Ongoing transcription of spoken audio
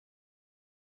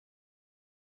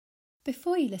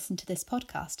Before you listen to this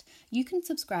podcast, you can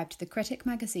subscribe to the Critic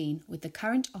magazine with the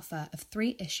current offer of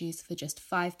 3 issues for just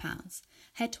 £5.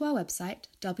 Head to our website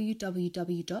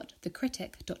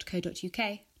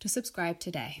www.thecritic.co.uk to subscribe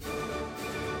today.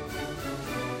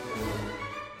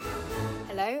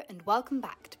 Hello and welcome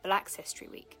back to Black's History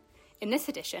Week. In this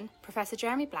edition, Professor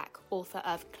Jeremy Black, author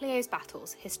of Clio's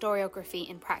Battles, Historiography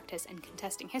in Practice and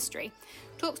Contesting History,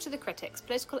 talks to the Critic's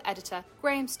political editor,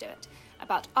 Graham Stewart,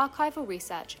 about archival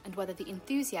research and whether the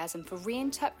enthusiasm for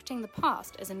reinterpreting the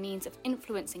past as a means of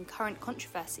influencing current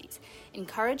controversies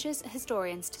encourages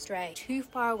historians to stray too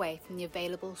far away from the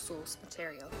available source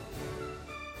material.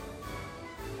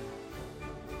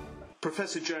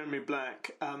 Professor Jeremy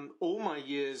Black, all my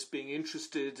years being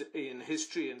interested in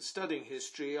history and studying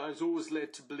history, I was always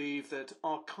led to believe that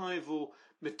archival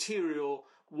material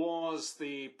was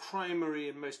the primary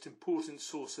and most important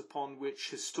source upon which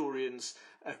historians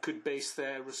could base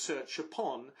their research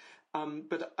upon.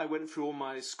 But I went through all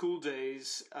my school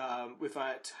days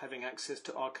without having access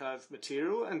to archive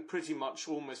material, and pretty much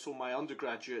almost all my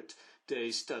undergraduate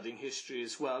days studying history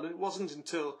as well. And it wasn't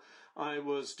until I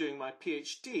was doing my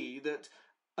PhD that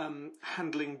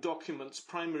handling documents,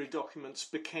 primary documents,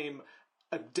 became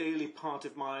a daily part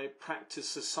of my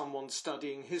practice as someone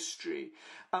studying history.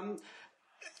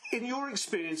 In your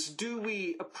experience, do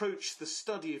we approach the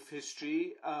study of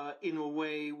history in a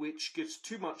way which gives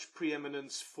too much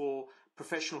preeminence for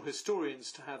professional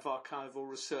historians to have archival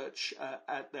research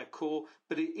at their core,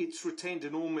 but it's retained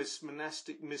an almost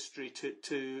monastic mystery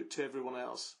to everyone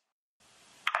else?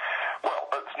 Well,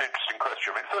 that's an interesting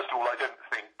question. I mean, first of all, I don't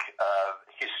think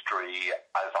history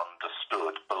as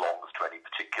understood belongs to any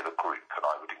particular group, and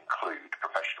I would include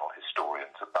professional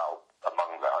historians among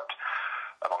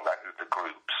the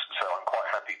groups. So I'm quite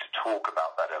happy to talk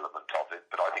about that element of it,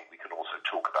 but I think we can also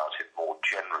talk about it more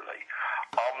generally.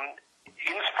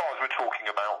 Insofar as we're talking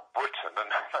about Britain, and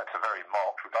that's a very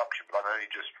marked reduction, but I'm only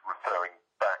just referring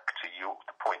back to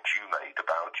the point you made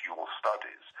about your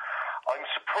studies. I'm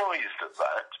surprised at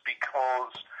that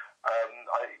because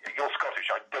you're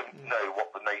Scottish. I don't know what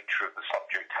the nature of the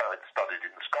subject, how it's studied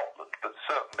in Scotland, but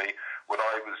certainly when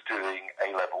I was doing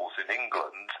A-levels in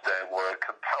England, there were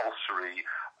compulsory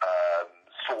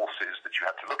sources that you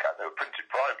had to look at. They were printed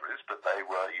primaries, but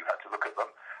you had to look at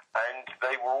them, and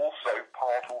they were also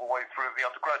part all the way through the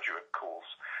undergraduate course.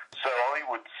 So I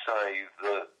would say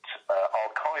that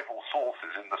archival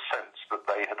sources, in the sense that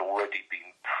they had already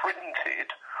been printed,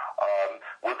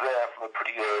 were there from a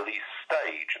pretty early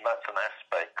stage, and that's an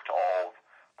aspect of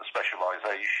the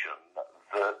specialisation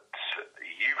that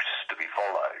used to be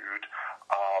followed,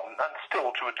 and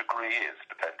still to a degree is,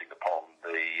 depending upon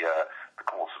the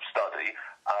course of study,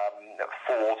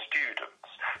 for students.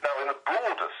 Now, in a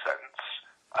broader sense,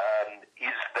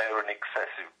 is there an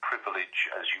excessive privilege,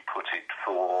 as you put it,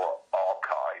 for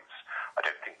archives? I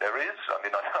don't think there is. I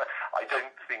mean, I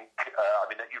don't think,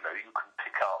 you can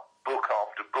pick up book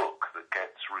after book that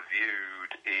gets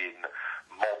reviewed in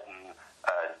modern,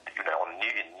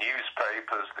 in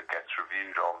newspapers, that gets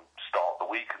reviewed on Start the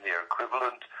Week and their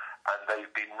equivalent, and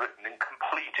they've been written in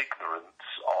complete ignorance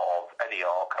of any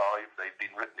archive. They've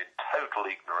been written in total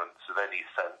ignorance of any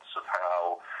sense of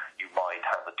how you might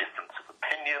have a difference of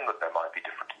opinion, that there might be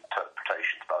different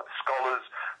interpretations by the scholars.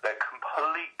 They're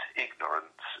complete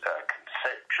ignorance,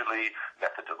 conceptually,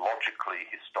 methodologically,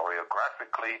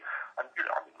 historiographically, and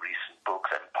recent books,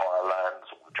 Empire Lands,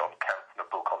 or the John Kampfner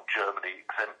book on Germany,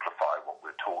 exemplify what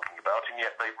we're talking about, and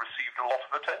yet they've received a lot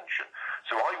of attention.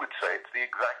 So I would say it's the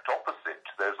exact opposite.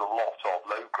 There's a lot of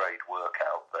low-grade work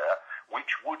out there, which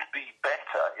would be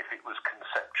better if it was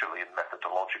conceptually and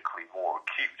methodologically more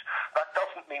acute. That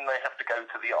doesn't mean they have to go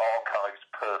to the archives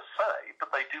per se, but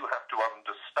they do have to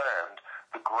understand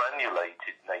the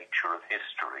granulated nature of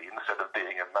history instead of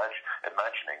being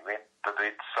imagining that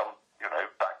it's some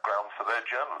background for their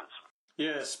journalism.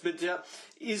 Yes, but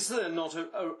is there not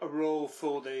a role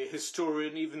for the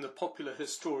historian, even the popular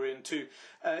historian, to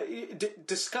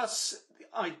discuss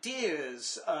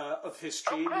ideas of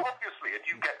history? Oh, obviously, and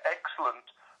you get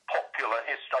excellent popular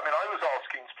history. I mean, I was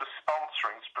answering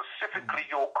specifically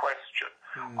your question,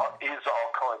 is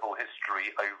archival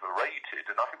history overrated?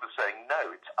 And I was saying,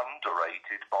 no, it's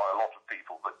underrated by a lot of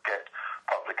people that get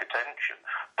public attention.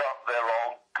 But there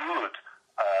are good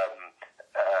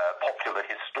popular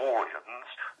historians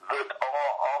that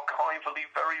are archivally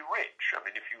very rich. I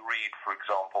mean, if you read, for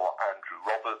example, Andrew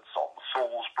Roberts on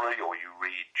Salisbury, or you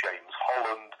read James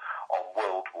Holland on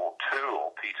World War II,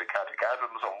 or Peter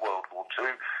Caddick-Adams on World War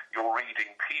II, you're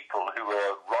reading people who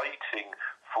are writing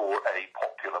for a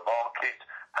popular market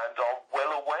and are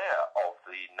well aware of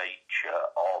the nature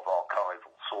of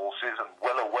archival sources and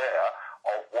well aware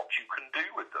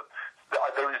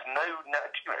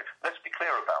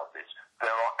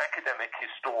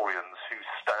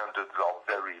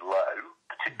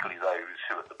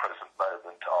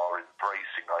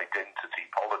facing identity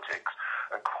politics.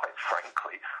 And quite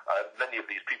frankly, many of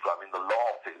these people, the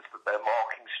laugh is that they're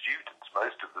marking students.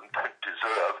 Most of them don't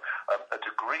deserve a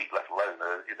degree, let alone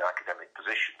an academic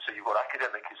position. So you've got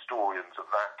academic historians of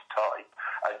that type,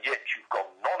 and yet you've got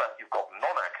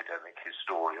non-academic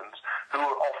historians who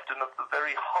are often of the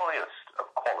very highest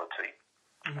of quality,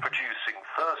 producing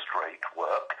first-rate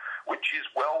work, which is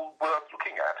well worth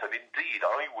looking at. And indeed,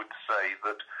 I would say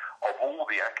that of all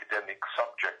the academic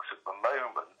subjects at the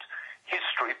moment,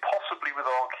 history, possibly with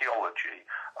archaeology,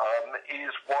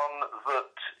 is one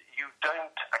that you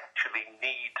don't actually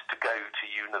need to go to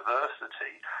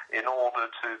university in order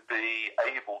to be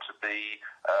able to be,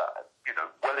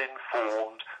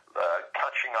 well-informed,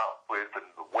 catching up with and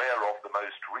aware of the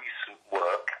most recent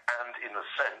work, and in a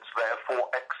sense, therefore,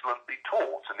 excellently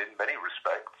taught. And in many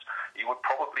respects, you would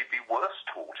probably be worse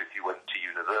taught if you went to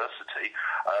university,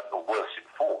 or worse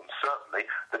informed, certainly,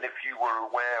 than if you were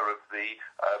aware of the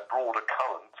broader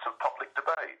currents of public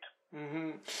debate.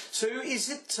 Mm-hmm. So is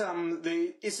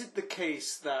it the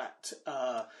case that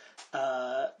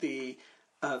the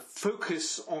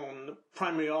focus on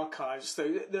primary archives,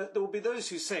 though there will be those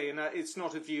who say, and it's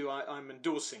not a view I'm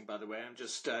endorsing, by the way, I'm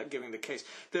just giving the case,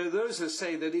 there are those who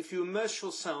say that if you immerse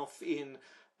yourself in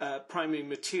primary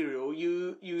material,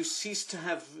 you cease to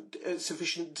have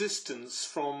sufficient distance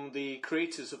from the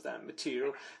creators of that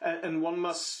material, and one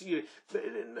must,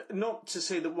 not to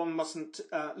say that one mustn't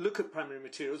look at primary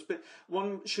materials, but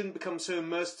one shouldn't become so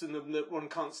immersed in them that one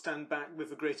can't stand back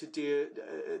with a greater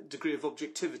degree of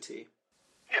objectivity.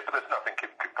 Yeah, but there's nothing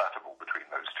incompatible between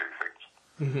those two things.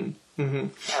 Mm-hmm. Mm-hmm.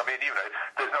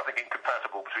 There's nothing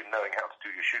incompatible between knowing how to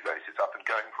do your shoelaces up and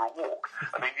going for a walk.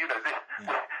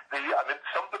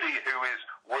 Somebody who is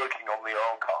working on the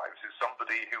archives is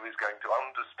somebody who is going to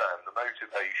understand the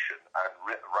motivation and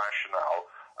rationale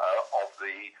of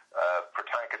the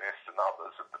protagonists and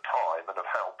others at the time, and of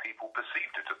how people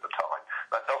perceived it at the time.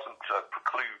 That doesn't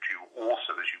preclude you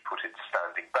also, as you put it,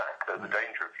 standing back, though the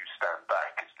danger if you stand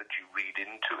back is that you read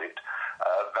into it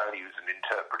values and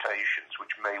interpretations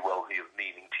which may well be of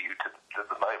meaning to you at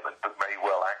the moment, but may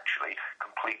well actually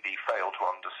completely fail to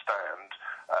understand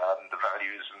the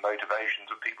values and motivations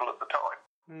of people at the time.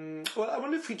 Well, I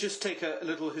wonder if we just take a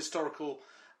little historical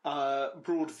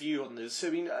broad view on this.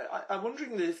 I'm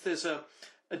wondering if there's a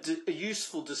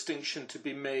useful distinction to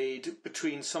be made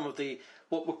between some of the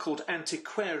what were called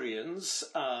antiquarians,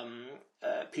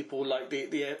 people like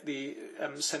the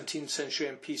 17th century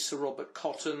MP Sir Robert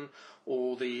Cotton,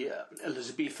 or the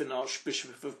Elizabethan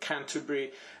Archbishop of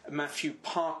Canterbury, Matthew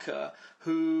Parker,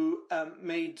 who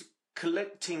made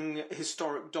collecting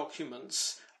historic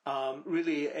documents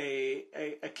really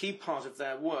a key part of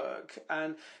their work.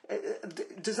 And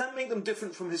does that make them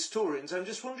different from historians? I'm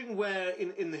just wondering where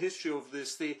in the history of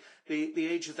this the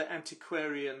age of the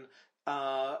antiquarian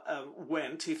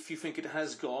went, if you think it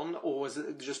has gone, or has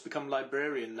it just become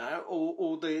librarian now,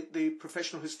 or the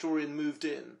professional historian moved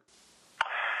in?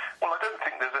 Well, I don't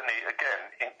think there's any, again,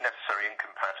 necessary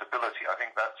incompatibility. I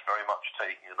think that's very much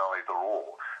taking an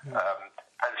either-or.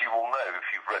 As you will know, if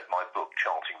you've read my book,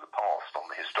 Charting the Past, on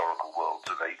the historical worlds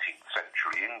of 18th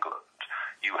century England,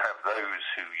 you have those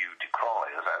who you decry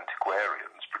as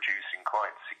antiquarians producing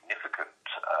quite significant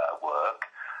work.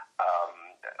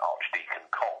 Archdeacon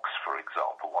Cox, for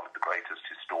example, one of the greatest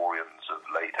historians of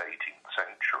late 18th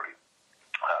century,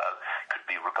 could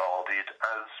be regarded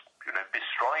as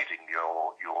bestriding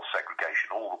your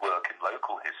segregation. All the work in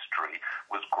local history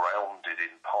was grounded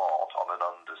in part on an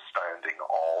understanding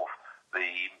of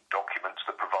the documents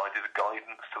that provided a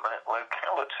guidance to that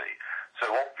locality. So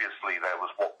obviously there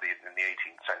was what in the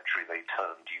 18th century they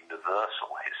termed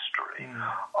universal history,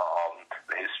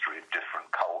 the history of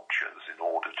different cultures, in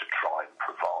order to try and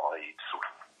provide sort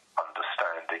of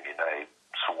understanding in a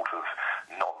sort of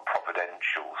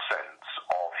non-providential sense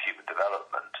of human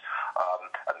development.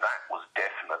 And that was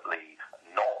definitely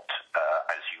not,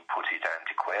 as you put it,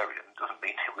 antiquarian. Doesn't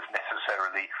mean it was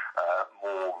necessarily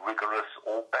more rigorous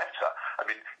or better.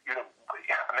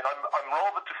 I'm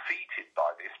rather defeated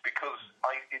by this, because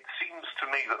it seems to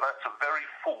me that that's a very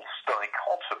false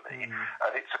dichotomy,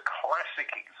 and it's a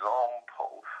classic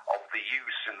example of the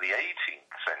use in the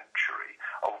 18th century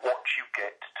of what you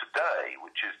get today,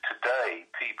 which is today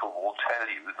people will tell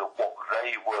you that what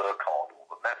they work on, or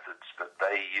the methods that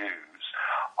they use,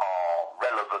 are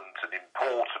relevant and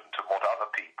important, and what other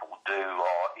people do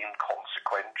are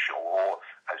inconsequential, or,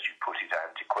 as you put it,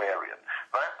 antiquarian.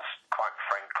 That's, quite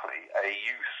frankly, a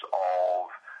use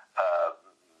of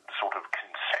sort of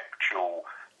conceptual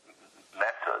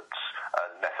methods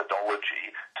and methodology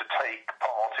to take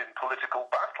part in political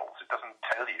battles. It doesn't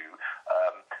tell you,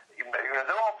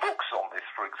 there are books on this,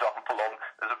 on.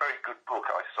 There's a very good book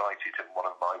I cited in one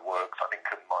of my works, I think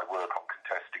in my work on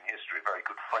contesting history, a very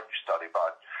good French study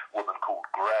by a woman called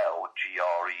Grell,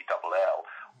 Grell,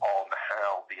 on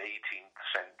how the 18th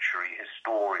century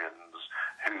historians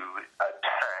who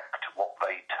attacked what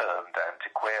they termed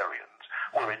antiquarians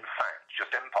were in fact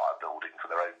just empire building for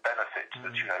their own benefit.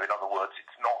 That, you know, in other words,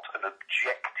 it's not an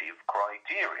objective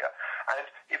criteria. And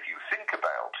if you think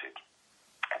about it,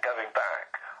 going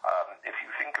back, if you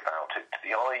think about it,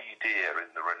 the idea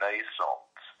in the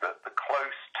Renaissance that the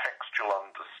close textual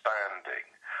understanding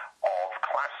of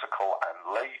classical and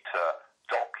later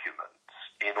documents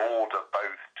in order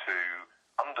both to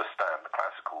understand the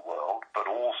classical world but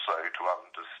also to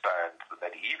understand the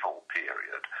medieval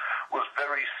period was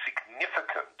very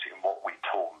significant in what we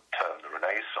term the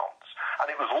Renaissance,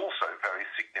 and it was also very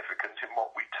significant in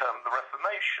what we term the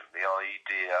Reformation, the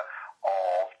idea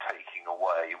of taking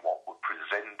away what were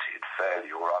presented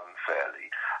fairly or unfairly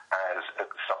as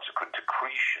subsequent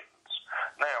accretions.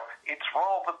 Now, it's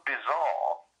rather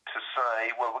bizarre to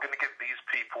say, well, we're going to give these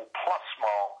people plus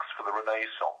marks for the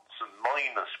Renaissance and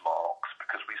minus marks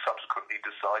because we subsequently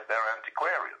decide they're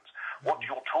antiquarians. What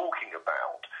you're talking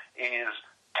about is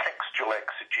textual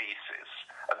exegesis,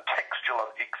 and textual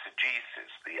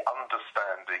exegesis, the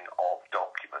understanding of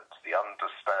documents, the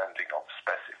understanding of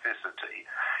specificity,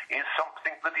 is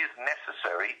something that is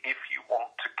necessary if you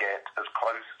want to get as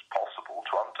close as possible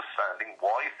to understanding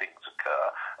why things occur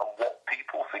and what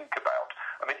people think about.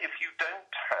 I mean, if you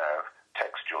don't have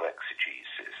textual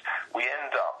exegesis, we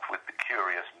end up with the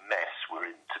curious mess we're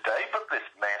in today, but this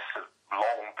mess has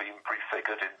long been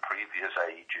prefigured in previous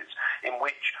ages, in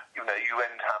which, you know, you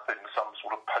end up in some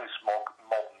sort of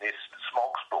postmodernist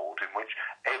smorgasbord in which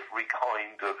every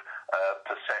kind of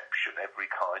perception,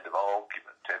 every kind of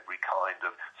argument, every kind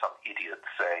of some idiot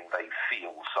saying they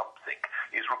feel something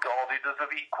is regarded as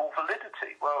of equal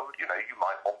validity. Well, you know, you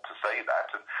might want to say that,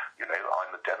 and, you know,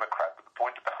 I'm a Democrat, but the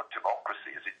point about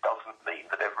democracy is it doesn't mean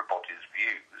that everybody's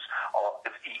views are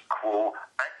of equal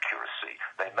accuracy.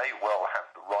 They may well have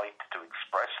the right to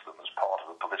express them as part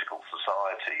of a political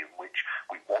society in which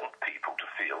we want people to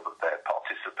feel that they're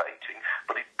participating,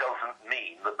 but it doesn't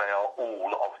mean that they are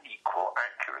all of equal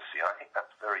accuracy. I think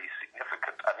that's very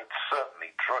significant, and it's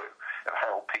certainly true of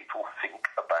how people think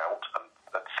about and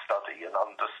study and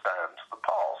understand the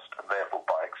past, and therefore,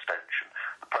 by extension,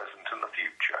 the present and the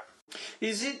future.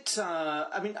 Is it,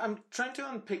 I'm trying to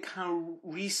unpick how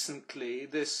recently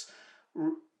this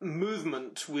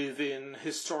movement within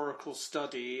historical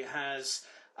study has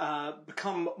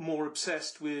become more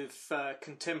obsessed with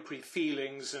contemporary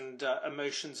feelings and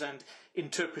emotions and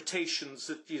interpretations,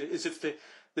 that, you know, as if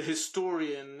the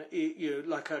historian, you know,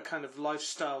 like a kind of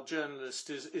lifestyle journalist,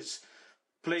 is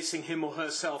placing him or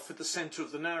herself at the centre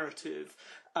of the narrative.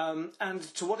 And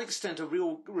to what extent a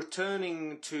real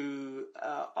returning to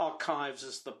archives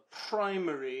as the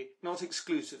primary, not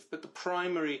exclusive, but the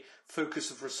primary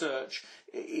focus of research.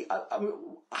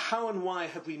 How and why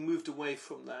have we moved away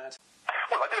from that?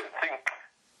 Well,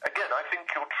 I think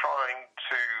you're trying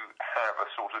to have a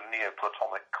sort of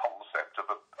Neoplatonic concept of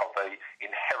a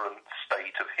inherent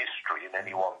state of history in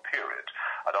any one period.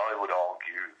 And I would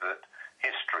argue that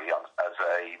history as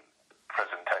a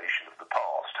presentation of the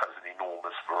past has an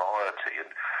enormous variety.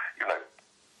 And, you know,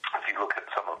 if you look at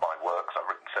some of my works, I've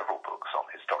written several books on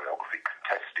historiography.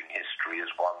 Contesting history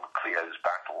is one, Clio's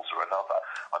battles are another.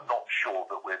 I'm not sure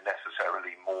that we're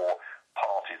necessarily more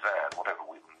partisan, whatever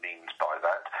we means by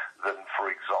that, than,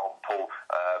 for example,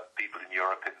 people in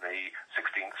Europe in the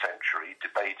 16th century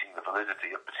debating the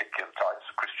validity of particular types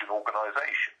of Christian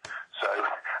organisation. So,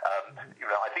 you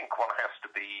know, I think one has to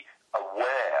be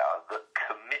aware that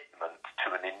commitment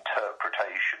to an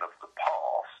interpretation of the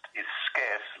past is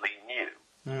scarcely new.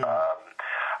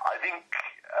 I think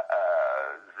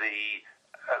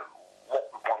what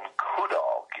one could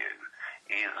argue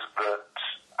is that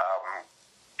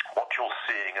what you're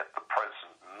seeing at the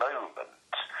present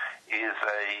moment is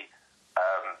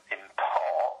in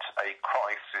part a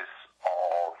crisis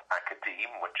of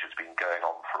academe, which has been going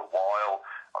on for a while.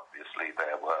 Obviously,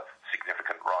 there were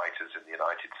significant writers in the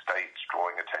United States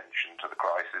drawing attention to the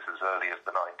crisis as early as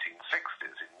the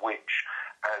 1960s, in which,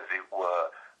 as it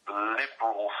were, the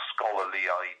liberal scholarly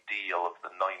ideal of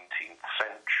the 19th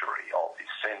century of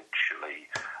essentially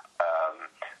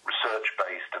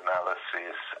research-based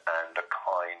analysis and a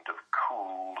kind of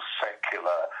cool,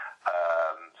 secular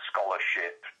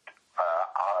scholarship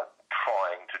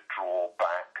trying to draw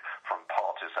back from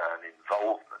partisan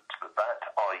involvement, that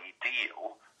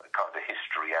ideal, the kind of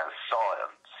history as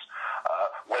science,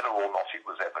 whether or not it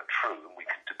was ever true, and we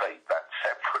can debate that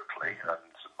separately, and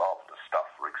some marvellous stuff,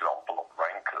 for example, on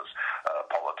Ranker's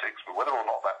politics politics, but whether or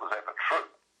not that was ever true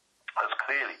has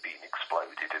clearly been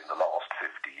exploded in the last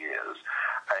 50 years,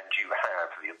 and you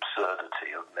have the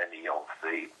absurdity of many of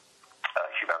the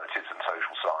humanities and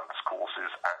social science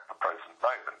courses at the present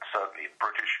moment, certainly in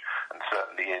British and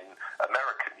certainly in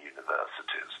American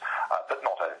universities, but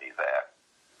not only there.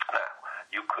 Now,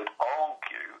 you could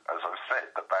argue, as I've said,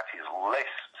 that that is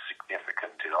less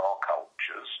significant in our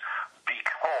cultures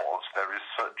because there is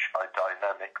such a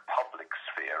dynamic public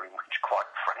sphere in which, quite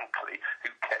frankly,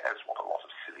 who cares what a lot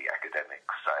of silly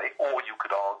academics say? Or you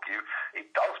could argue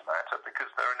it does matter because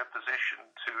they're in a position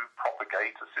to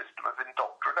propagate a system of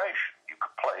indoctrination. You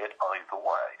could play it either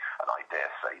way, and I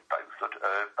dare say both are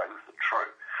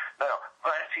true. Now,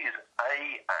 that is a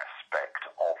aspect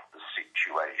of the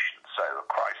situation, so a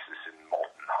crisis in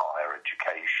modern higher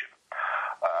education.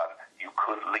 You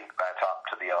could link that up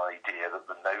to the idea that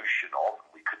the notion of,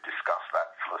 we could discuss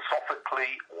that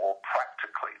philosophically or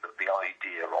practically, that the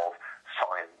idea of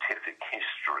scientific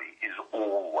history is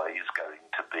always going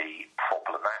to be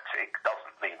problematic.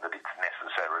 Doesn't mean that it's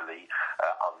necessarily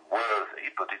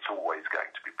unworthy, but it's always going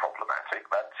to be problematic.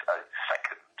 That's a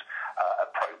second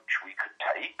approach we could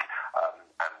take,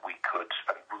 and we could,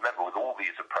 and remember, with all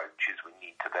these approaches, we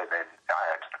need to then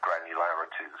add the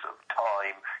granularities of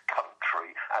time,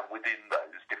 country, and within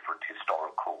those different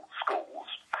historical schools.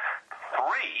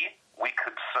 Three, we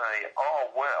could say,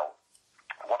 well,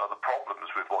 one of the problems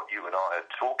with what you and I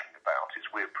are talking about is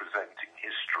we're presenting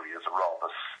history as a rather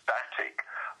static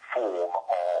form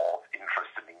of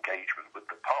interest and engagement with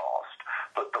the past,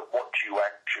 but that what you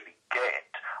actually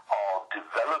get are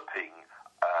developing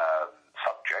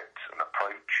subjects and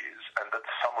approaches, and that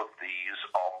some of these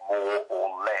are more or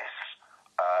less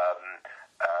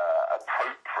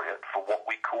appropriate for what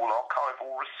we call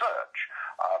archival research.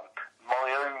 My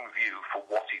own view, for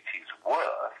what it is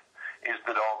worth, is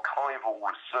that archival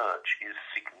research is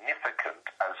significant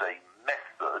as a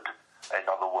method, in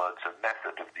other words, a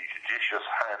method of the judicious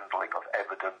handling of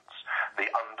evidence, the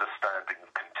understanding of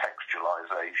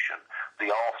contextualization, the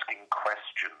asking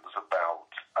questions about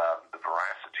the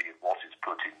veracity of what is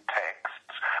put in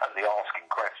texts, and the asking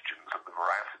questions of the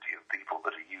veracity of people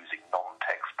that are using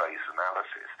non-text-based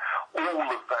analysis. All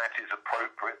of that is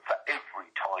appropriate for every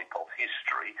type of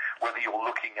history, whether you're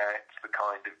looking at the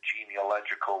kind of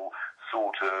genealogical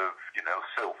sort of,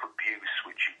 self-abuse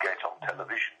which you get on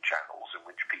television channels in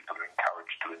which people are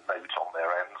encouraged to emote on their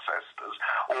ancestors,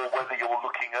 or whether you're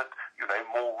looking at,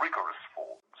 more rigorous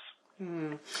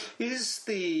forms. Is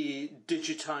the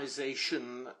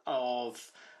digitization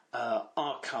of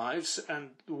archives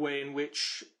and the way in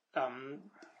which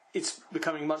it's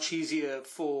becoming much easier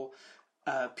for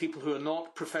people who are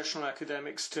not professional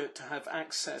academics to have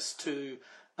access to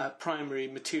primary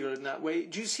material in that way,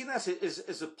 do you see that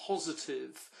as a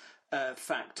positive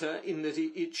factor in that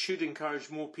it should encourage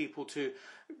more people to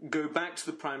go back to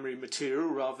the primary material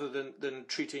rather than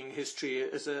treating history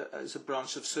as a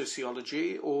branch of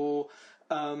sociology, or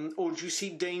do you see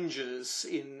dangers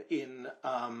in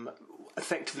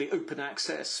effectively open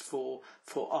access for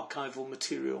archival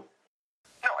material?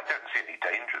 No, I don't see any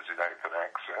dangers in open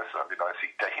access. I mean, I see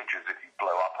dangers if you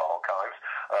blow up archives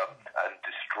and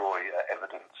destroy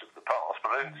evidence of the past,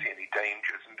 but I don't see any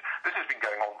dangers. And this has been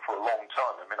going on for a long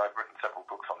time. I mean, I've written several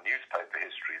books on newspaper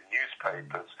history, and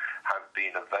newspapers have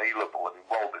been available. I mean,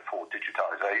 well before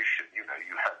digitisation, you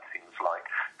had things like,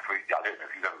 I don't know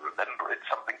if you ever remember it,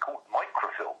 something called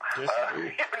microfilm.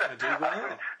 Yes, I do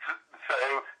well. So,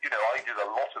 I did a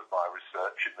lot of my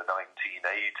research in the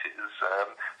 1980s,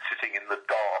 sitting in the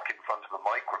dark in front of a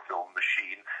microfilm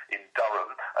machine in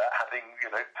Durham, having,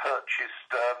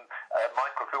 purchased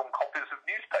microfilm copies of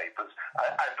newspapers,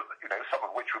 and, some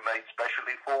of which were made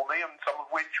specially for me, and some of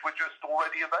which were just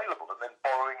already available, and then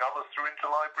borrowing others through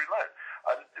interlibrary loan.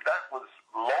 And that was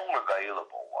long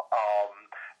available,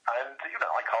 and,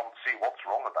 I can't see what's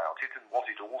wrong about it, and what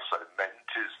it also meant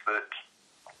is that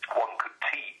one could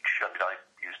teach. I mean, I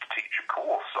used to teach a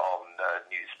course on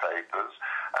newspapers,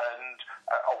 and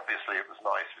obviously it was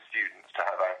nice for students to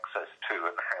have access to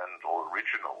and handle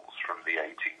originals from the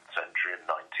 18th century and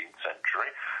 19th century,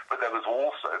 but there was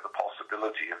also the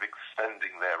possibility of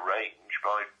extending their range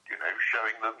by,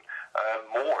 showing them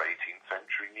more 18th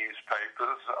century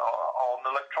newspapers on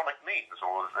electronic means,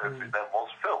 or as it then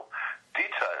was film.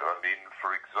 Ditto, I mean,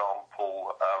 for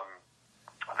example,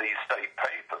 the state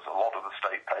papers, a lot of the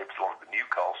state papers, a lot of the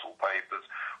Newcastle papers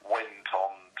went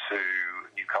on to,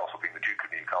 Newcastle being the Duke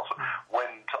of Newcastle,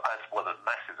 went, as well as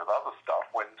masses of other stuff,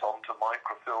 went on to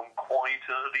microfilm quite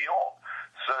early on.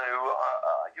 So,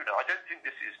 I don't think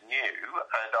this is new,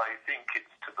 and I think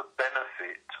it's to the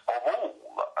benefit of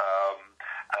all.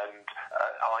 And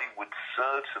I would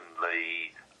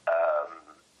certainly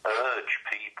urge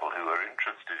people who are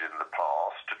interested in the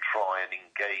past to try and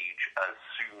engage as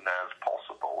soon as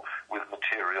possible with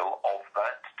material of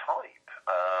that type.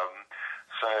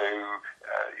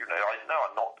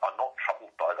 I'm not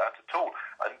troubled by that at all.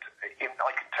 And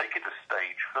I can take it a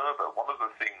stage further. One of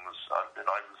the things, and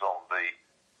I was on the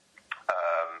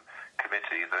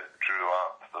committee that drew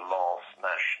up the last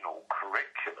national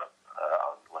curriculum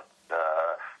when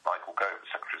Michael Gove was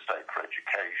Secretary of State for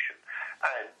Education.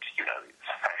 And,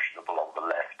 it's fashionable on the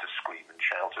left to scream and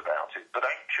shout about it. But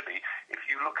actually, if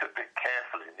you look at it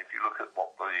carefully, and if you look at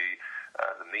what the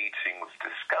meetings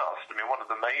discussed, I mean, one of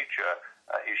the major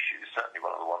issues, certainly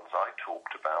one of the ones I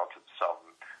talked about at some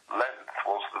length,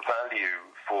 was the value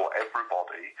for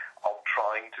everybody of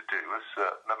trying to do a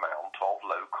certain amount of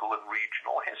local and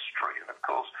regional history. And of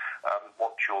course,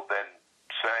 what you're then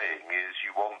saying is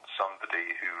you want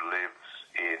somebody who lives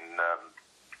in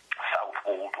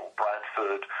Southwold or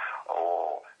Bradford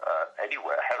or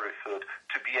anywhere, Hereford,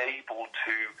 to be able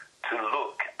to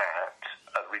look at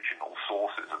original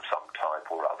sources of some type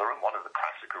or other, and one of the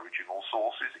classic original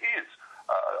sources is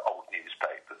old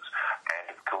newspapers.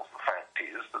 And of course the fact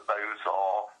is that those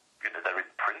are, they're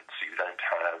in print, so you don't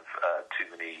have too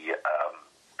many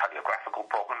paleographical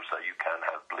problems, so you can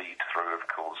have bleed through, of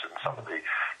course, in some of the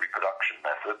reproduction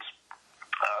methods.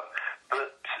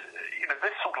 But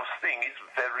this sort of thing is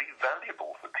very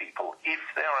valuable for people if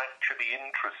they're actually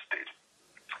interested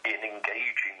in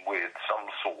engaging with some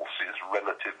sources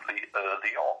relatively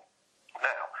early on.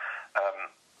 Now,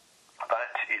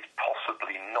 that is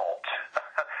possibly not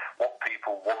what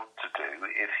people want to do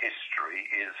if history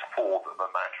is for them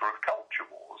a matter of culture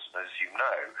wars. And as you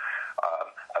know,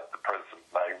 at the present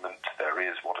moment, there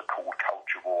is what are called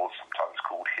culture wars, sometimes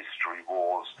called history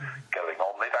wars, going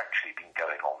on. They've actually been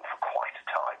going on for quite a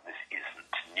time. This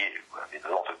isn't new. I mean,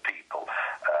 a lot of people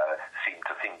seem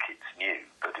to think it's new,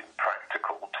 but in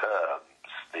practical terms,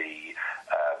 the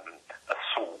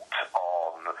assault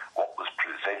on what was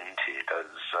presented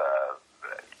as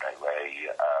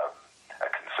a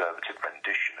conservative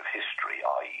rendition of history,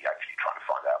 i.e. actually trying to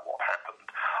find out what happened,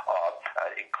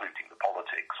 including the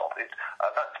politics of it,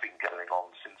 that's been going on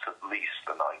since at least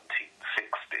the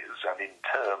 1960s. And in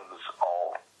terms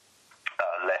of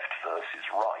left versus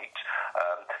right,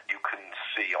 you can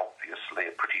see obviously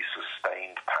a pretty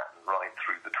sustained pattern right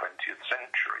through the 20th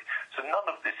century. So none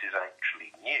of this is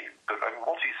actually new. But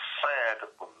what is sad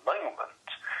at the moment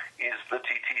is that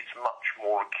it is much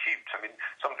more acute. I mean,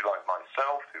 somebody like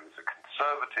myself, who is a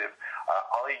conservative,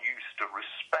 I used to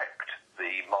respect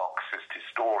the Marxist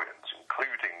historians,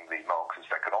 including the Marxist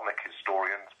economic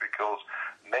historians, because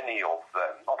many of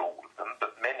them, not all of them,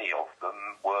 but many of them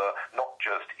were not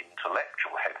just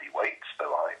intellectual heavyweights,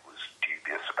 though I was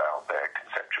dubious about their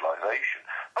conceptualization,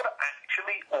 but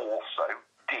actually also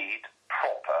did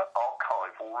proper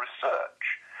archival research.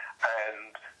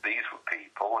 And these were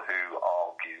people who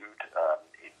argued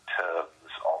in terms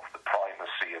of the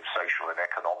primacy of social and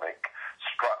economic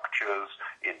structures,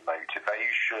 in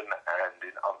motivation, and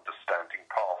in understanding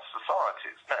past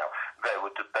societies. Now, there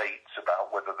were debates about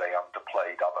whether they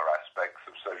underplayed other aspects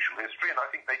of social history, and I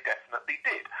think they definitely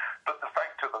did. But the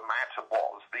fact of the matter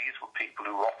was, these were people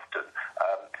who often,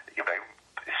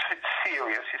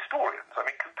 serious historians. I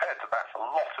mean, compared to that, a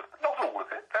lot of, not all of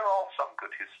it, there are some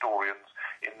good historians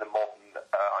in the modern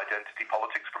identity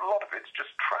politics, but a lot of it's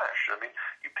just trash. I mean,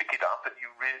 you pick it up and you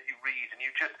read and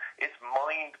you just, it's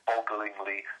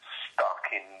mind-bogglingly stuck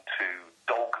into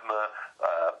dogma,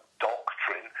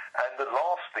 doctrine, and the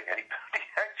last thing anybody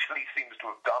actually seems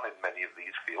to have done in many of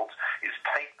these fields is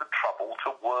take the trouble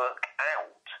to work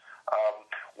out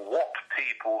what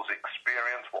people's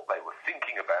experience, what they were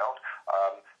thinking about,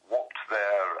 what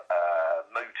their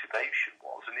motivation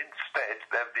was, and instead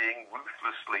they're being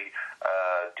ruthlessly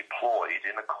deployed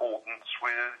in accordance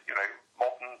with,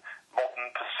 modern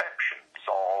perceptions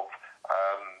of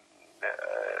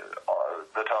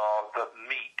that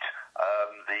meet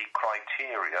the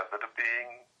criteria that are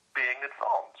being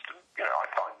advanced, and I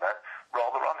find that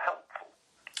rather unhelpful.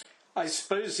 I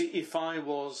suppose if I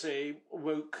was a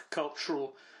woke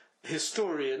cultural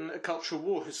historian, a cultural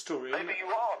war historian. Maybe you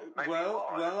are. Well,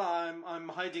 I'm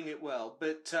hiding it well,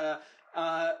 but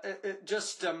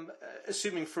just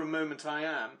assuming for a moment I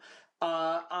am.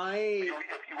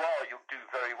 If you are, you'll do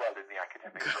very well in the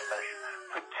academic profession.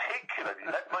 Particularly,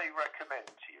 let me recommend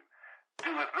to you,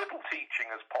 do as little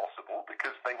teaching as possible,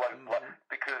 because they won't.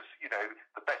 Because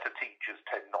the better teachers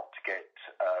tend not to get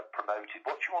promoted.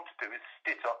 What you want to do is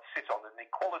sit on an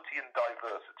equality Equality and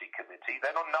Diversity Committee,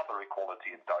 then another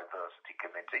Equality and Diversity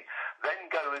Committee,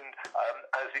 then go and,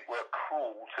 as it were,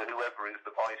 crawl to whoever is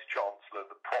the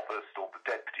Vice-Chancellor, the Provost or the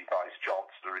Deputy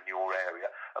Vice-Chancellor in your area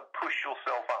and push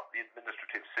yourself up the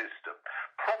administrative system.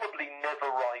 Probably never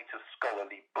write a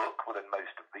scholarly book, well then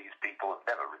most of these people have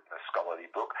never written a scholarly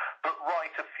book, but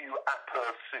write a few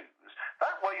aperçus.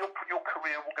 That way your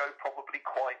career will go probably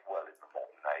quite well in the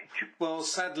modern age. Well,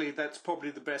 sadly, that's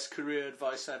probably the best career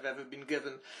advice I've ever been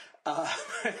given.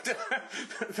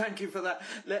 Thank you for that.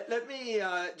 Let me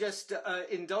just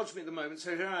indulge me at the moment.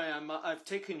 So here I am. I've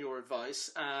taken your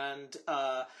advice and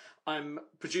I'm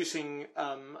producing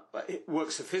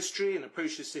works of history and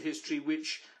approaches to history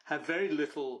which have very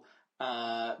little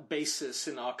basis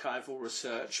in archival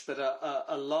research, but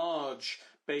a large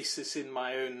basis in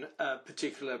my own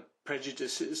particular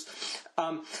prejudices.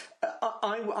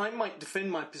 I might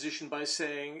defend my position by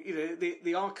saying,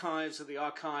 the archives are the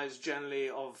archives generally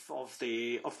of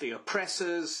the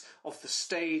oppressors, of the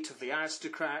state, of the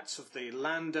aristocrats, of the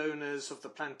landowners, of the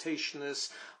plantationists.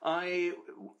 I,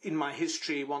 in my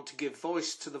history, want to give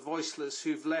voice to the voiceless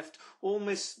who've left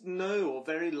almost no or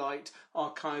very light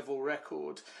archival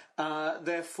record.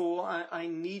 Therefore, I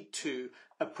need to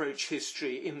approach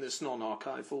history in this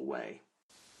non-archival way.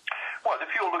 Well,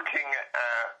 if you're looking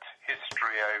at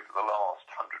history over the last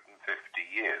 150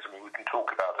 years, I mean, we can talk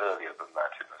about earlier than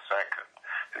that in a second.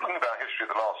 If you're looking about history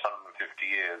of the last 150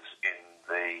 years in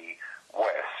the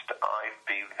West, I'd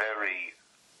be very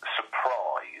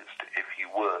surprised if you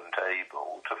weren't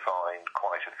able to find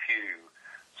quite a few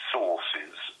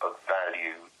sources of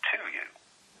value to you.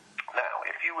 Now,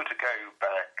 if you were to go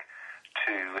back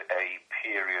to a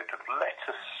period of, let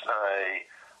us say,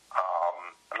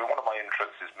 one of my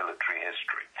interests is military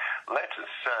history. Let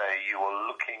us say you are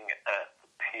looking at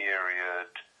the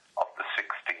period of the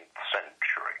 16th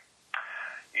century.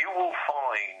 You will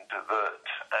find that,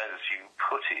 as you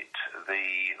put it,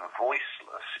 the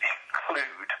voiceless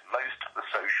include most of the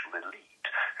social elite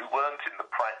who weren't in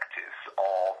the practice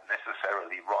of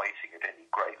necessarily writing at any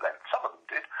great length. Some of them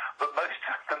did, but most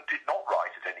of them did not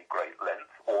write at any great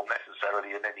length or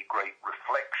necessarily in any great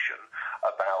reflection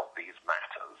about these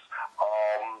matters.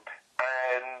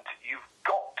 And you've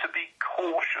got to be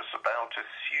cautious about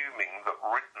assuming that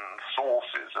written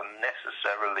sources are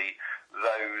necessarily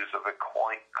those of a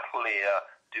quite clear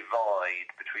divide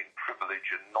between privilege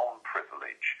and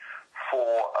non-privilege.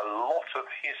 For a lot of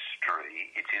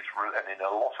history, it is, and in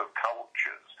a lot of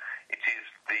cultures, it is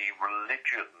the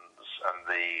religions and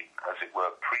the, as it were,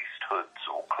 priesthoods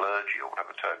or clergy or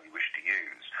whatever term you wish to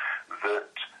use,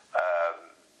 that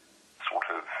sort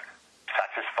of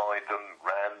satisfied them,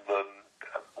 ran them,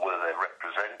 were their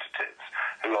representatives,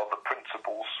 who are the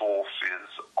principal sources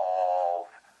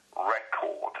of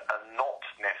record, and not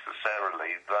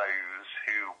necessarily those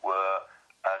who were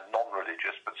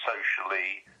non-religious but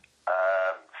socially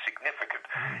significant.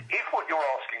 If what you're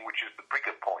asking, which is the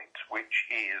bigger point, which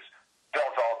is,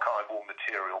 does archival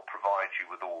material provide you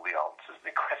with all the answers?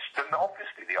 The question,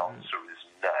 obviously, the answer is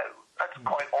no. That's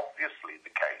quite obviously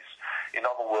the case. In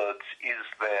other words, is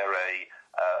there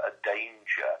a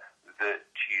danger that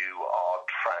you are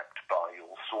tracked by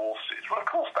your sources? Well, of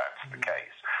course that's the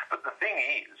case. But the thing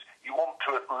is, you want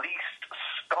to at least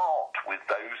start with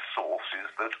those sources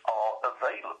that are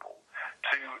available.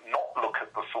 To not look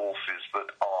at the sources that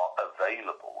are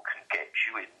available can get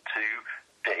you into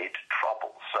dead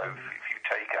trouble. So if you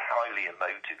take a highly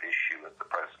emotive issue at the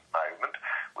present moment,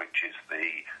 which is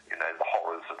the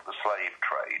horrors of the slave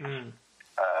trade,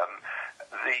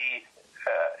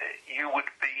 you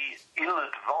would be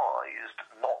ill-advised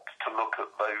not to look at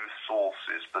those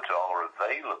sources that are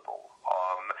available.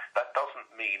 That doesn't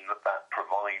mean that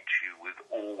provides you with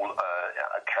all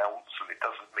accounts, and it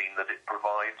doesn't mean that it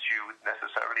provides you with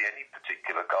necessarily any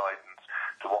particular guidance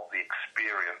to what the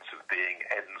experience of being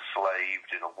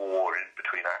enslaved in a war in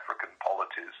between African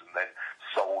polities and then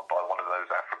sold by one of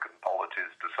those African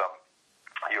polities to some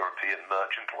European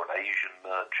merchant or an Asian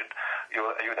merchant,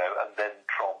 and then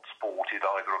transported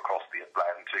either across the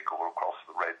Atlantic or across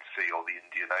the Red Sea or the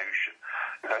Indian Ocean.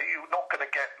 You're not going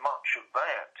to get much of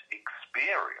that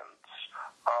experience,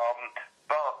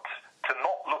 but to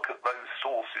not look at those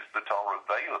sources that are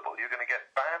available, you're going to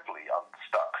get badly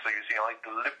unstuck. So you see, I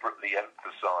deliberately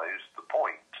emphasised the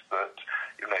point that,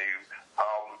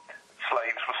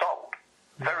 slaves were sold.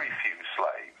 Very few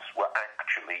slaves were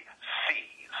actually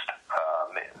seized.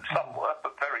 Some were,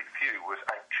 but very few was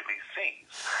actually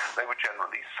seized. They were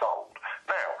generally sold.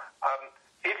 Now,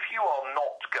 if you are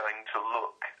not going to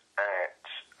look at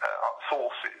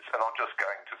sources and are just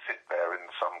going to sit there in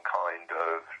some kind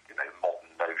of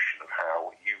modern notion of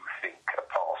how you think a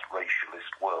past racialist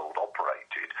world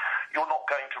operated, you're not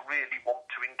going to really want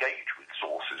to engage with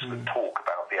sources that talk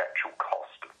about the actual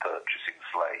cost of purchasing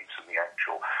slaves and the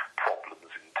actual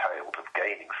problems entailed of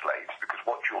gaining slaves, because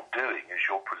what you're doing is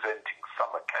you're presenting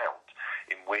some account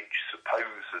in which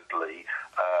supposedly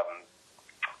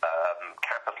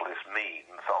capitalist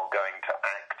means are going to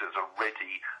act as a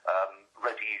ready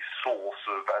source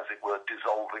of, as it were,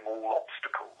 dissolving all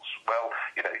obstacles. Well,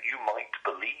 you might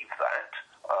believe that,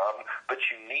 but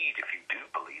you need, if you do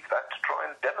believe that, to try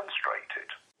and demonstrate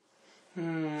it.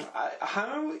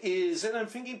 How is, and I'm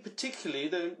thinking particularly,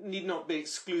 though need not be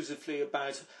exclusively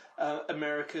about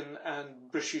American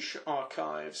and British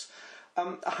archives,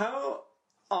 how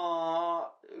are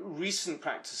recent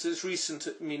practices,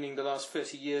 recent meaning the last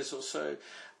 30 years or so,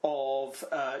 of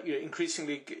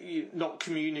increasingly not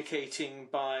communicating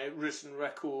by written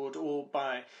record or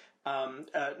by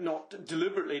not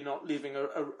deliberately not leaving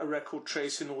a record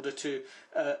trace in order to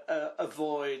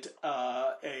avoid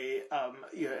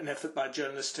an effort by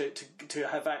journalists to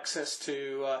have access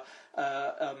to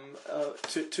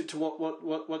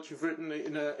what you've written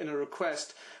in a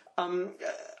request.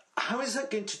 How is that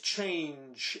going to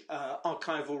change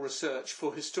archival research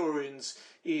for historians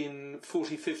in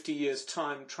 40, 50 years'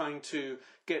 time, trying to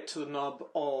get to the nub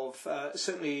of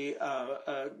certainly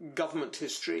government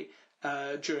history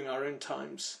during our own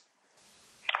times?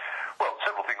 Well,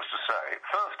 several things to say.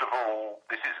 First of all,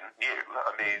 this isn't new.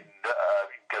 I mean,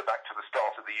 you can go back to the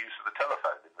start of the use of the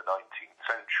telephone in the 19th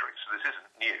century, so this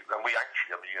isn't new. And we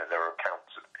actually, there are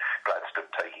accounts of Gladstone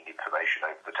taking information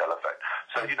over the telephone.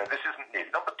 So, this isn't new.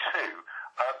 Number two,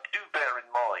 do bear in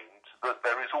mind that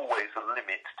there is always a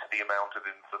limit to the amount of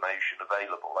information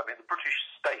available. I mean, the British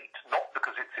state, not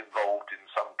because it's involved in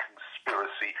some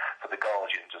conspiracy for the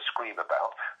Guardian to scream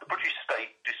about, the British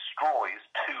state destroys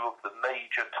two of the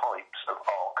major types of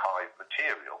archive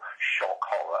material. Shock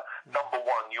horror. Number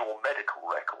one, your medical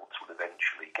records will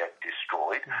eventually get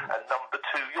destroyed, and number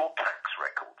two, your tax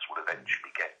records will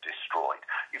eventually get destroyed.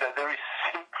 There is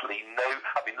simply no,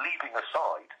 leaving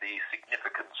aside the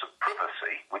significance of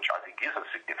privacy, which I think is a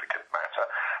significant matter,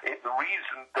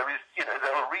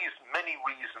 there are many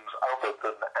reasons other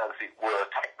than, as it were,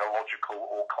 technological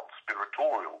or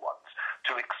conspiratorial ones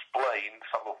to explain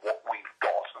some of what we've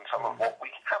got and some of what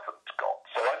we haven't got.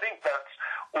 So I think that's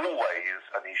always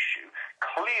an issue.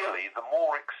 Clearly, the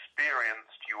more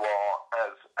experienced you are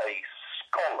as a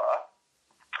scholar,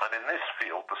 and in this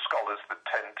field, the scholars that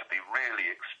tend to be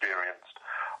really experienced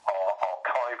are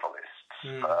archivalists.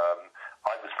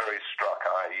 I was very struck.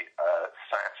 I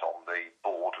sat on the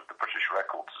board of the British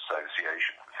Records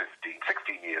Association for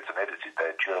 16 years and edited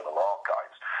their journal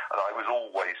archives, and I was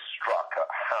always struck at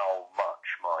how much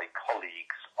my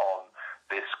colleagues on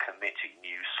this committee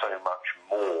knew so much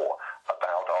more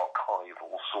about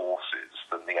archival sources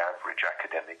than the average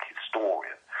academic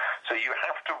historian. So you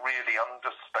have to really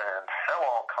understand how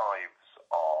archives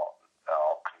are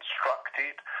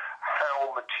constructed,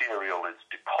 how material is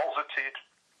deposited,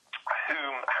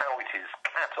 how it is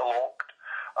catalogued,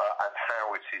 and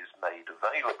how it is made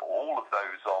available. All of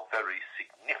those are very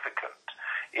significant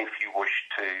if you wish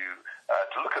to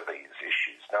look at these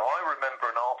issues. Now, I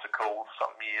remember an article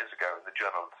some years ago in the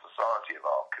Journal of the Society of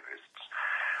Archivists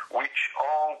which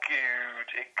argued,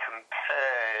 it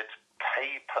compared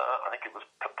paper, I think it was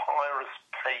papyrus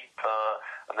paper,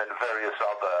 and then various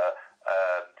other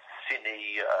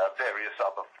various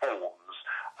other forms,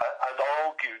 and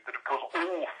argued that, of course,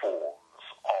 all forms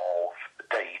of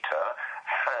data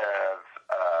have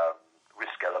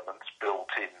risk elements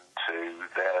built into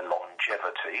their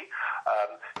longevity.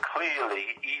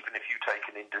 Clearly, even if you take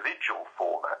an individual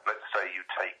format, let's say you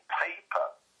take paper,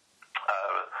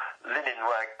 linen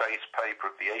rag-based paper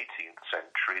of the 18th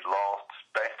century lasts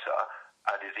better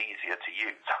and is easier to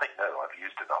use, I know I've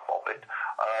used enough of it,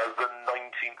 than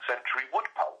 19th century wood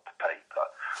pulp paper.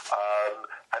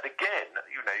 And again,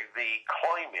 the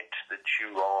climate that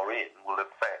you are in will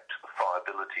affect the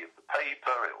friability of the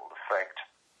paper, it will affect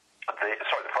the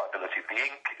friability of the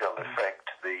ink, it will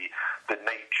affect the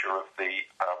nature of the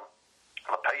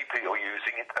paper you're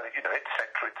using, et cetera,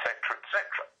 et cetera, et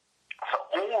cetera. So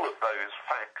all of those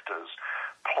factors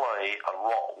play a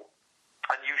role,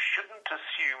 and you shouldn't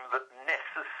assume that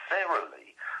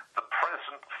necessarily the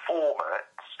present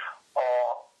formats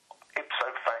are ipso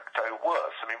facto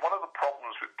worse. One of the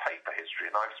problems with paper history,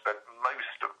 and I've spent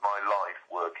most of my life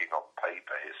working on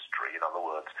paper history, in other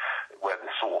words, where the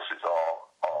sources are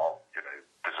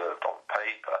preserved on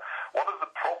paper, one of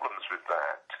the problems with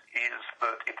that is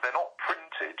that if they're not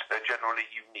printed, they're generally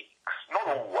uniques. Not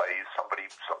always. Somebody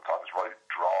sometimes wrote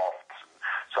drafts, and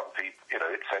some people,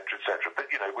 etc. But,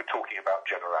 we're talking about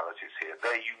generalities here.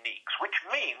 They're uniques, which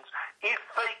means if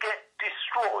they get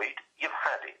destroyed, you've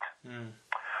had it.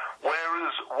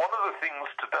 Whereas one of the things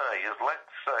today is, let's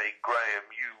say, Graham,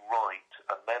 you write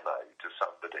a memo to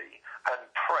somebody and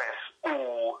press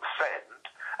all send,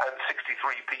 and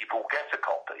 63 people get a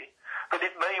copy, then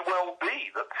it may well be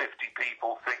that 50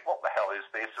 people think, what the hell is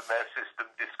this, and their system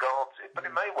discards it. But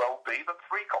it may well be that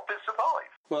 3 copies survive.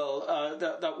 Well,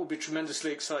 that would be tremendously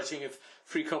exciting if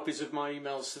 3 copies of my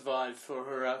emails survive for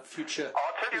future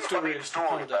I'll tell you a funny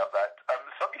story about that.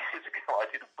 Some years ago I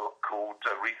did a book called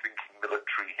Rethinking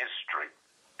Military History.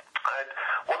 And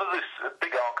one of the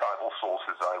big archival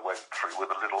sources I went through were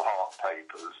the Little Hart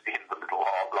papers in the Little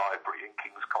Hart Library in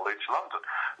King's College, London.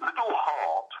 Little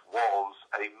Hart was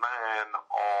a man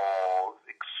of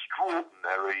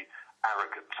extraordinary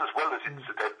arrogance, as well as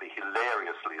incidentally,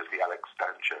 hilariously, as the Alex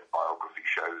Stanchek biography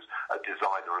shows, a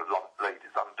designer of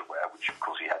ladies' underwear, which of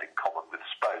course he had in common with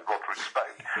Roderick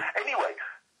Spode. Anyway,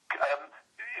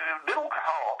 Little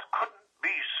Hart couldn't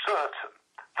be certain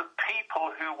that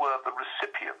people who were the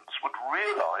recipients would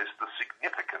realise the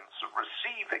significance of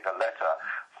receiving a letter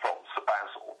from Sir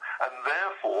Basil, and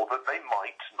therefore that they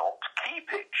might not keep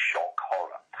it. Shock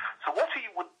horror. So what he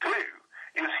would do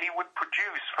is he would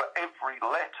produce for every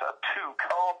letter 2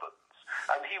 carbons,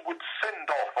 and he would send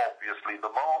off, obviously,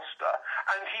 the master,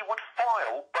 and he would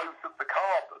file both of the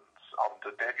carbons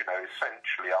under,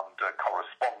 essentially under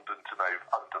correspondent and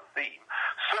under theme,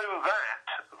 so that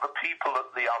the people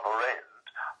at the other end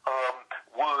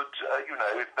would,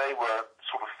 if they were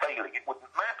sort of failing, it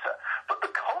wouldn't matter. But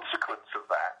the consequence of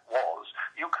that was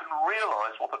you can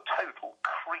realise what a total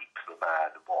creep the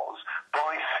man was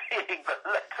by seeing the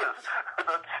letters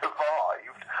that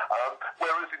survived,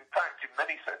 whereas in fact, in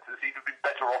many senses, he'd have been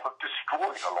better off of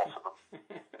destroying a lot of them.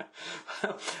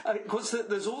 Of course,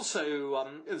 there's also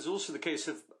the case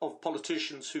of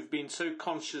politicians who've been so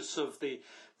conscious of the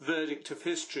verdict of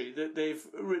history that they've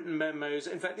written memos.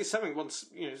 In fact, it's something once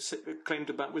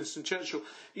claimed about Winston Churchill.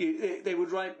 They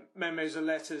would write memos or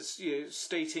letters,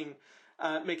 stating,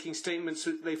 making statements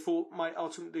that they thought might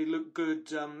ultimately look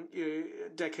good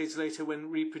decades later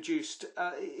when reproduced.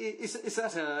 Is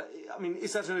that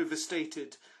an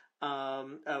overstated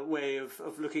way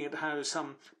of looking at how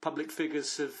some public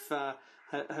figures have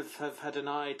had an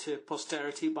eye to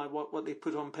posterity by what they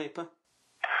put on paper?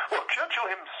 Well, Churchill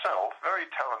himself, very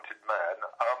talented man,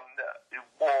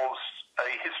 was a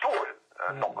historian.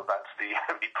 Not that that's the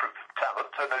only proof of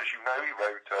talent. And as you know, he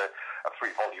wrote a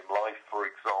 3-volume life, for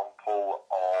example,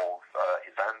 of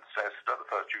his ancestor, the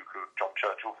first Duke of John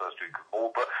Churchill, first Duke of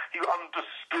Marlborough. He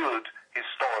understood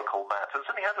historical matters,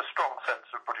 and he had a strong sense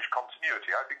of British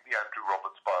continuity. I think the Andrew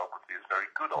Roberts biography is very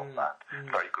good on that.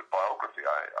 Very good biography,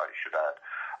 I should add,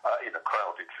 in a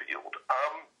crowded field.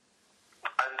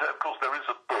 And of course, there is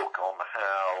a book on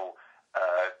how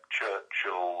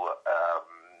Churchill,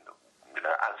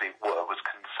 as it were, was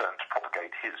concerned to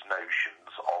propagate his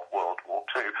notions of World War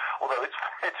II. Although it's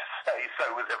fair to say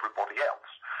so was everybody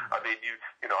else. I mean,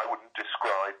 I wouldn't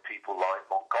describe people like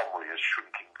Montgomery as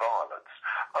shrinking violets.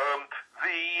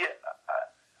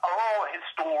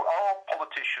 Are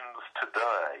politicians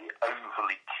today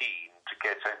overly keen to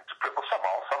get into? Well, some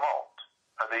are, some aren't.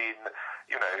 I mean,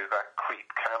 that creep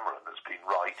Cameron has been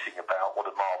writing about what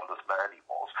a marvellous man he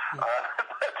was.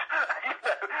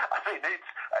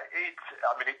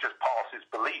 But, it just passes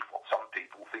belief what some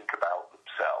people think about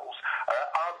themselves.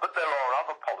 But there are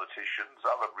other politicians,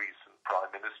 other recent prime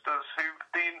ministers who've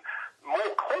been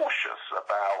more cautious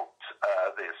about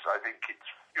this. I think it's,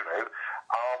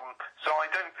 so I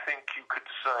don't think you could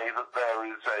say that there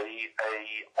is a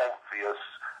obvious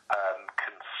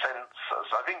consensus.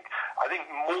 I think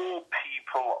more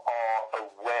people are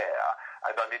aware,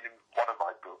 and I mean, in one of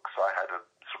my books I had a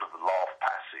sort of a laugh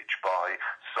passage by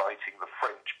citing the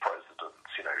French presidents,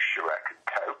 Chirac and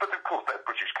co, but of course their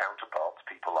British counterparts,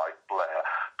 people like Blair,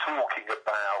 talking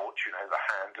about, the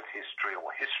hand of history,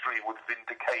 or history would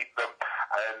vindicate them,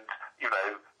 and,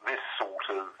 this sort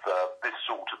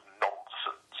of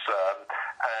nonsense.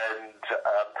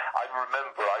 I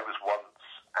remember I was once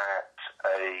at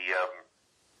a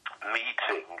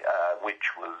meeting which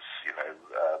was,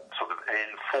 sort of an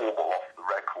informal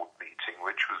off-the-record meeting,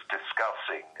 which was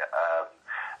discussing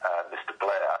Mr.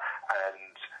 Blair,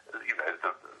 and,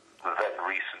 the then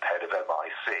recent head of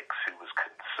MI6, who was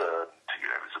concerned,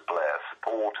 as a Blair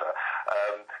supporter,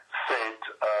 said,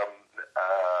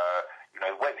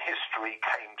 when history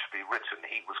came to be written,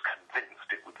 he was convinced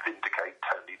it would vindicate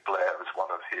Tony Blair as one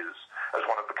of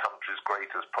the country's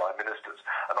greatest prime ministers.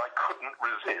 And I couldn't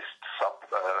resist, sort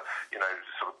of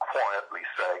quietly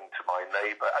saying to my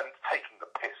neighbour, and taking the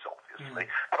piss, obviously, obviously,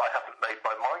 but I haven't made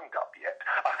my mind up yet.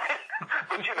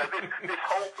 But, this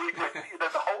whole thing,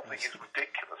 the whole thing is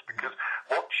ridiculous, because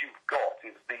what you've got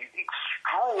is these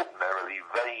extraordinarily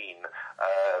vain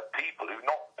people who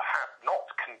perhaps not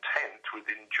content with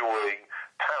enjoying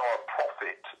power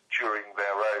profit during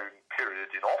their own period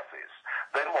in office,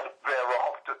 then want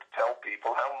thereafter to tell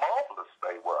people how marvellous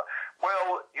they were.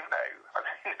 Well,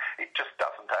 it just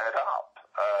doesn't add up.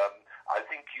 I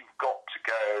think you've got to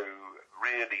go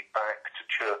really back to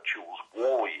Churchill's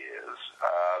war years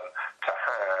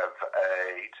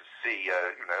to see a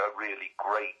really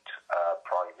great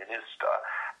Prime Minister.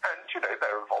 And,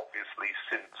 there have obviously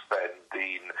since then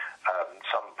been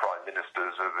some Prime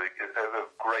Ministers of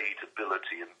great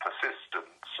ability and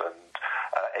persistence and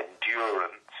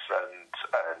endurance and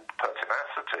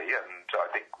pertinacity, and I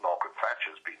think Margaret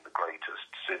Thatcher's been the greatest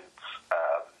since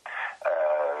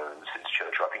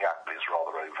Churchill. I think Attlee's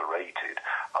rather overrated.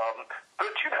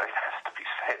 But, it has to be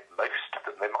said, most of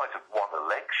them, they might have won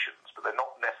elections, but they're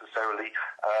not necessarily,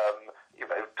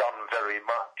 done very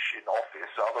much in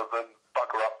office other than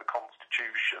bugger up the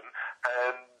Constitution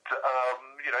and,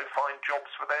 find jobs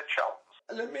for their chums.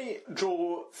 Let me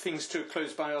draw things to a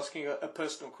close by asking a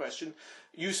personal question.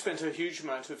 You spent a huge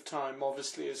amount of time,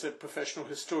 obviously, as a professional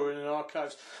historian in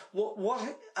archives.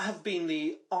 What have been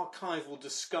the archival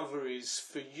discoveries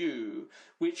for you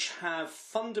which have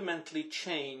fundamentally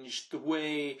changed the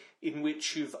way in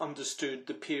which you've understood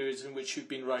the periods in which you've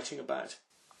been writing about?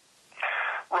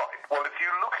 Right. Well, if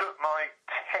you look at my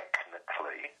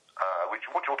technically, which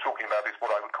what you're talking about is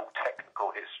what I would call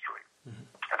technical history. Mm-hmm.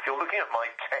 If you're looking at my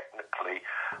technically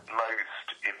most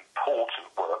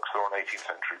important works, they're on 18th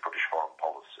century British foreign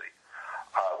policy,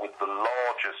 with the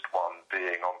largest one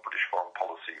being on British foreign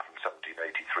policy from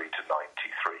 1783 to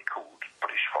 93, called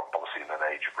British Foreign Policy in an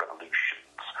Age of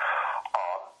Revolutions.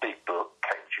 Big book,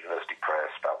 Cambridge University Press,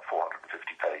 about 450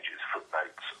 pages,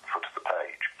 footnotes, foot of the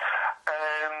page.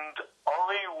 And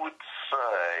I would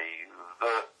say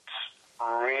that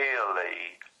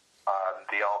really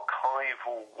the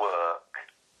archival work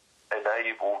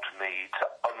enabled me to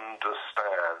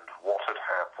understand what had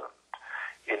happened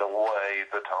in a way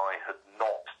that I had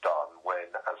not done when,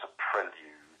 as a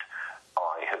prelude,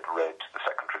 I had read the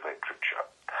secondary literature.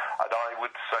 And I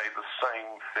would say the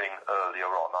same thing earlier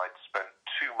on. I'd spent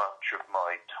too much of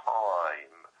my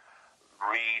time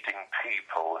reading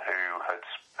people who had,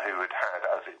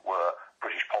 as it were,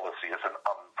 British policy as an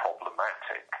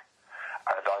unproblematic.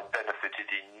 And I benefited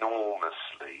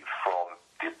enormously from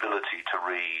the ability to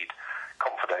read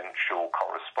confidential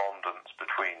correspondence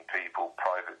between people,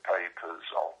 private papers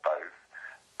of both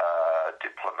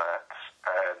diplomats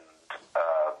and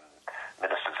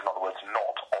ministers, in other words,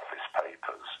 not office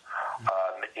papers,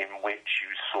 in which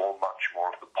you saw much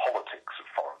more of the politics of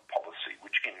foreign policy,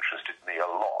 which interested me a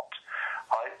lot.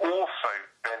 I also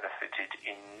benefited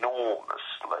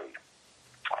enormously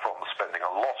from spending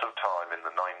a lot of time in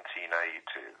the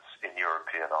 1980s in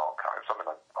European archives. I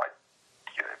mean, I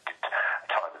did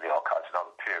time in the archives in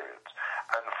other periods,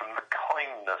 and from the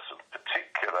kindness of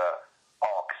particular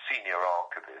senior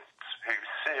archivists who,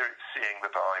 seeing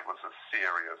that I was a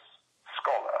serious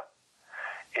scholar,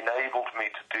 enabled me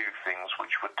to do things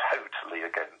which were totally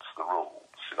against the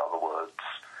rules. In other words,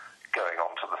 going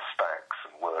onto the stacks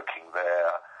and working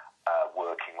there,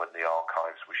 working when the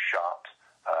archives were shut,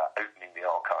 opening the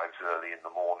archives early in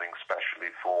the morning,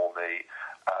 especially for me,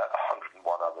 101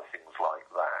 other things like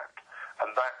that.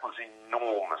 And that was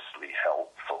enormously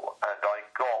helpful, and I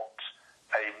got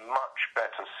a much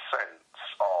better sense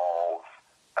of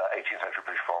 18th century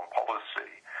British foreign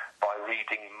policy by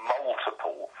reading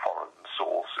multiple foreign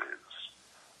sources,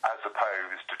 as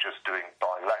opposed to just doing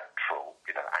bilateral,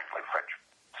 Anglo-French,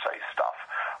 say, stuff.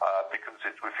 Because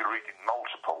if you're reading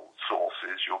multiple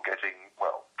sources, you're getting,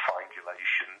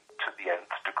 triangulation to the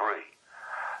nth degree.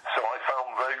 So I found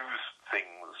those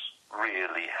things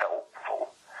really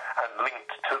helpful. And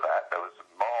linked to that, there was a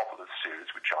marvellous series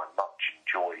which I much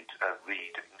enjoyed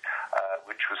reading,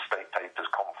 which was State Papers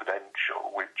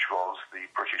Confidential, which was the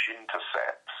British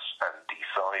intercepts and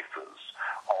deciphers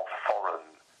of foreign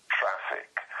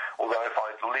traffic. Although if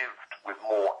I'd lived with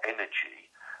more energy,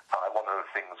 one of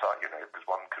the things because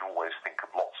one can always think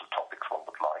of lots of topics one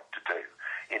would like to do.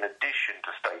 In addition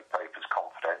to State Papers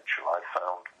Confidential, I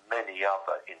found many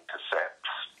other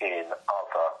intercepts in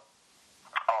other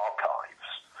archives,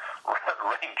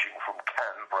 ranging from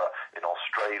Canberra in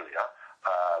Australia,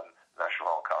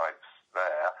 National Archives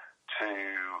there,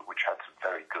 which had some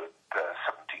very good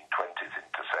 1720s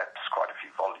intercepts, quite a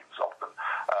few volumes of them,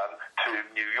 to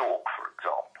New York, for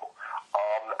example.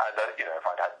 And if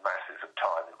I'd had masses of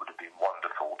time, it would have been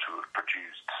wonderful to have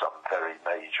produced some very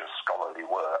very major scholarly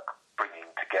work bringing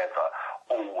together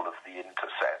all of the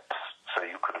intercepts, so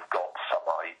you could have got some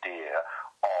idea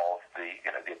of the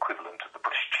equivalent of the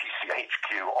British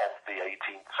GCHQ of the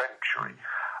 18th century.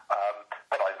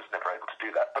 But I was never able to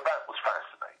do that. But that was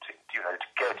fascinating, to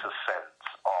get a sense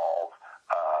of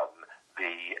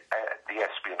the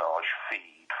espionage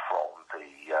feed from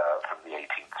the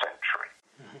 18th century.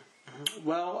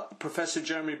 Well, Professor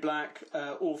Jeremy Black,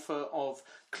 author of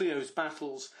Clio's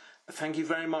Battles, thank you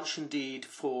very much indeed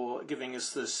for giving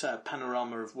us this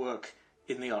panorama of work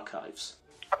in the archives.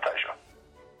 A pleasure.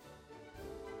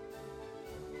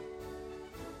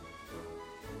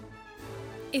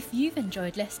 If you've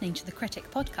enjoyed listening to the Critic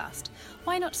podcast,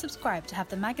 why not subscribe to have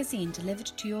the magazine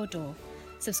delivered to your door?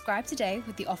 Subscribe today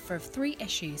with the offer of 3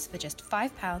 issues for just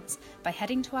 £5 by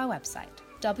heading to our website,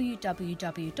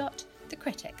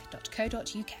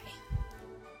 www.thecritic.co.uk.